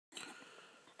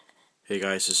Hey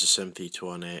guys, this is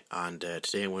Sim321 and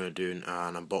today I'm going to do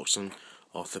an unboxing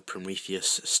of the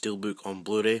Prometheus Steelbook on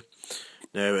Blu-ray.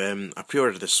 Now, I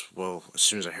pre-ordered this, well, as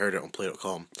soon as I heard it on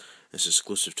Play.com. It's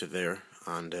exclusive to there,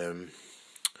 and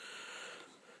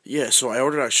yeah, so I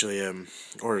ordered it,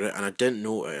 and I didn't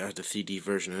know it had a 3D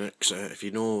version in it, because if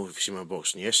you've seen my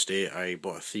unboxing yesterday, I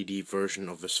bought a 3D version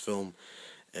of this film,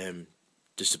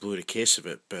 just a Blu-ray case of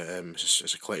it, but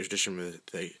it's a collector's edition with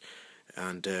the.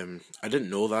 And I didn't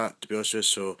know that, to be honest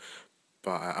with you,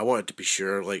 but I wanted to be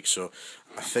sure, so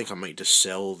I think I might just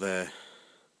sell the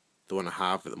one I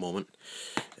have at the moment,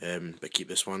 but keep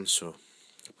this one.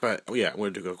 But yeah, I'm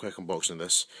going to do a quick unboxing of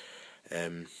this,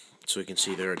 so you can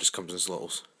see there it just comes in this little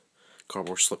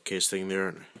cardboard slipcase thing there,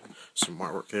 and some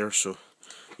artwork there. So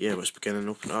yeah, let's begin and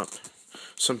open it up.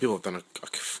 Some people have done a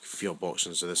few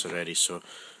unboxings of this already, so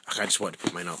I just wanted to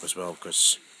put mine up as well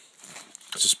because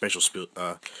it's a special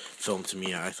film to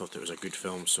me. I thought it was a good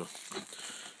film, so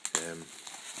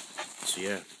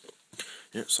yeah,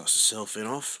 so that's the cellophane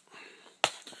off,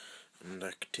 and I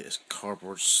can take this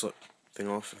cardboard slip thing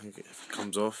off. I think if it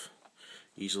comes off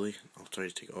easily, I'll try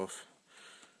to take it off.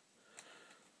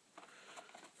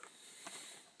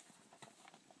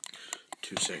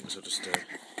 2 seconds. I'll just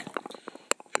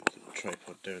put the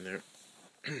tripod down there.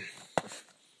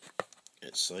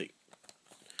 It's like,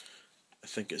 I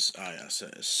think it's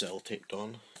cell taped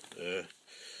on.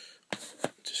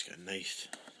 Just got a knife.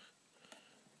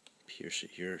 Pierce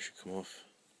it here. It should come off.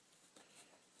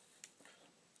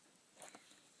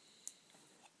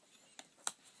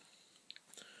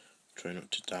 Try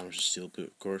not to damage the steel boot,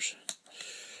 of course.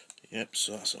 Yep.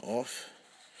 So that's it off.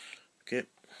 Okay.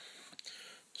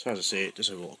 So as I say, just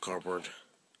a little cardboard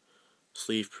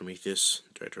sleeve. Prometheus,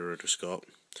 director Ridley Scott.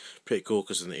 Pretty cool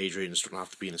because then the age ratings don't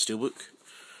have to be in a steelbook.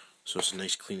 So it's a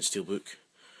nice clean steelbook.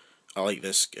 I like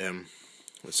this.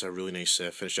 It's a really nice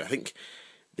finish. I think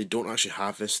they don't actually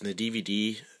have this in the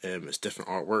DVD. It's different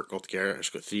artwork altogether.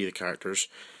 It's got 3 of the characters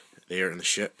there in the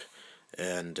ship,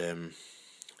 and in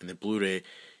the Blu-ray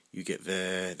you get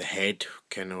the head,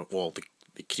 kind of, well,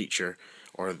 the creature,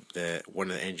 or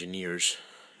one of the engineers,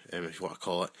 if you want to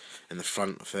call it, in the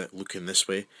front of it, looking this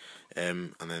way,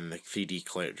 and then the 3D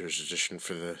collector's edition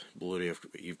for the Blu-ray,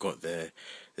 you've got the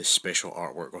special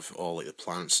artwork of all like the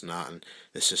planets and that, and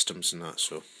the systems and that.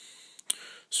 So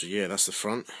yeah, that's the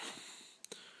front.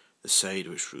 The side,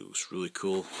 which looks really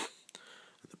cool.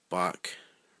 At the back,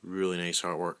 really nice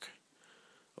artwork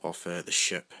of the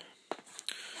ship.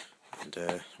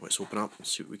 And let's open up and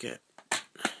see what we get.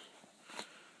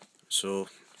 So,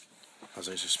 as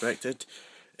I suspected,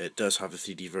 it does have a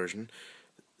 3D version.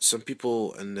 Some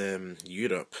people in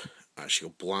Europe actually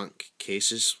got blank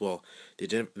cases. Well, they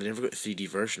never got a 3D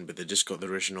version, but they just got the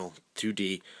original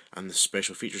 2D and the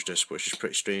special features disc, which is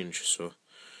pretty strange. So,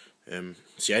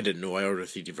 see, I didn't know. I ordered a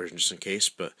 3D version just in case,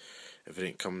 but if it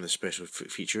didn't come with the special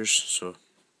features, so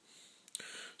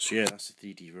yeah, that's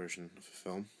the 3D version of the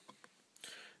film.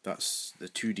 That's the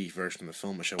 2D version of the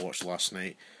film, which I watched last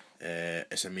night.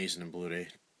 It's amazing in Blu-ray.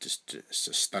 It's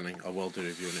just stunning. I will do a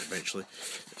review on it eventually.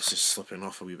 It's just slipping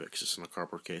off a wee bit because it's in a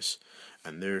cardboard case.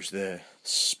 And there's the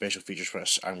special features for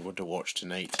this I'm going to watch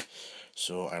tonight.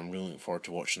 So I'm really looking forward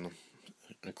to watching them,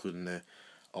 including the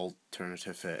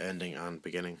alternative ending and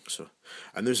beginning. So,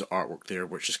 and there's the artwork there,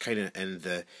 which is kind of in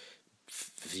the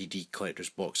 3D collector's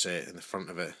box set in the front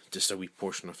of it, just a wee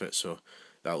portion of it. So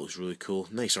that looks really cool.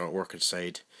 Nice artwork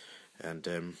inside,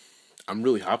 and I'm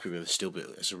really happy with the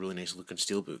steelbook. It's a really nice looking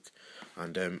steelbook,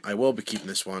 and I will be keeping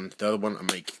this one. The other one I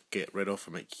might get rid of.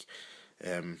 I might,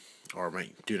 or I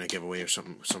might do a giveaway or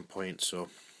something at some point. So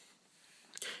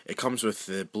it comes with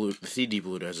the 3D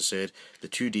Blu-ray, as I said, the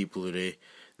 2D Blu-ray,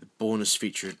 the bonus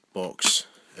featured box,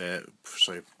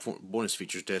 bonus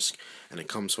features disc, and it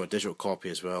comes with a digital copy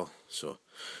as well. So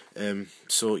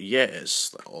yeah,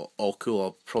 it's all cool.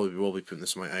 I'll probably will be putting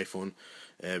this on my iPhone,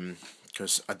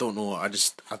 because I don't know, I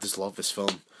just love this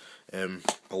film.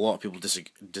 A lot of people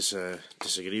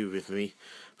disagree with me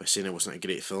by saying it wasn't a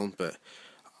great film, but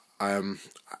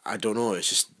I don't know. It's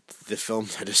just the film.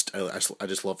 I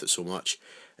just loved it so much,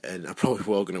 and I'm probably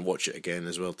going to watch it again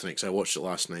as well tonight. Because I watched it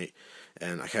last night,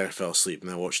 and I kind of fell asleep,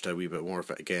 and I watched a wee bit more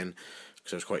of it again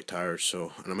because I was quite tired.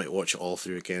 So, and I might watch it all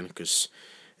through again because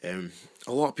a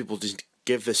lot of people just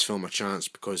give this film a chance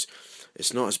because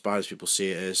it's not as bad as people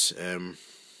say it is.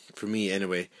 For me,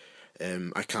 anyway.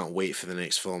 I can't wait for the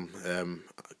next film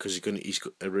because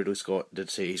Ridley Scott did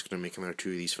say he's going to make another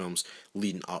 2 of these films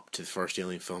leading up to the first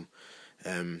Alien film.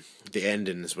 The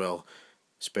ending as well,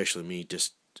 especially me,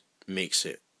 just makes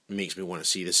me want to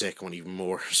see the second one even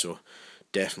more. So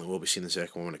definitely will be seeing the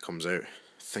second one when it comes out.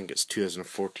 think it's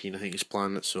 2014. I think he's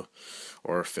planning it, so,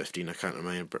 or 15. I can't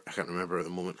remember. I can't remember at the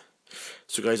moment.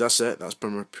 So guys, that's it. That's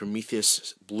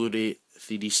Prometheus Blu-ray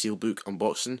 3D Steelbook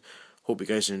unboxing. Hope you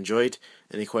guys enjoyed.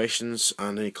 Any questions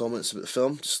and any comments about the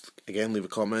film, just again leave a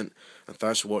comment. And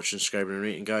thanks for watching, subscribing and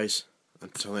rating, guys.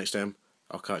 Until next time,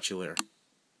 I'll catch you later.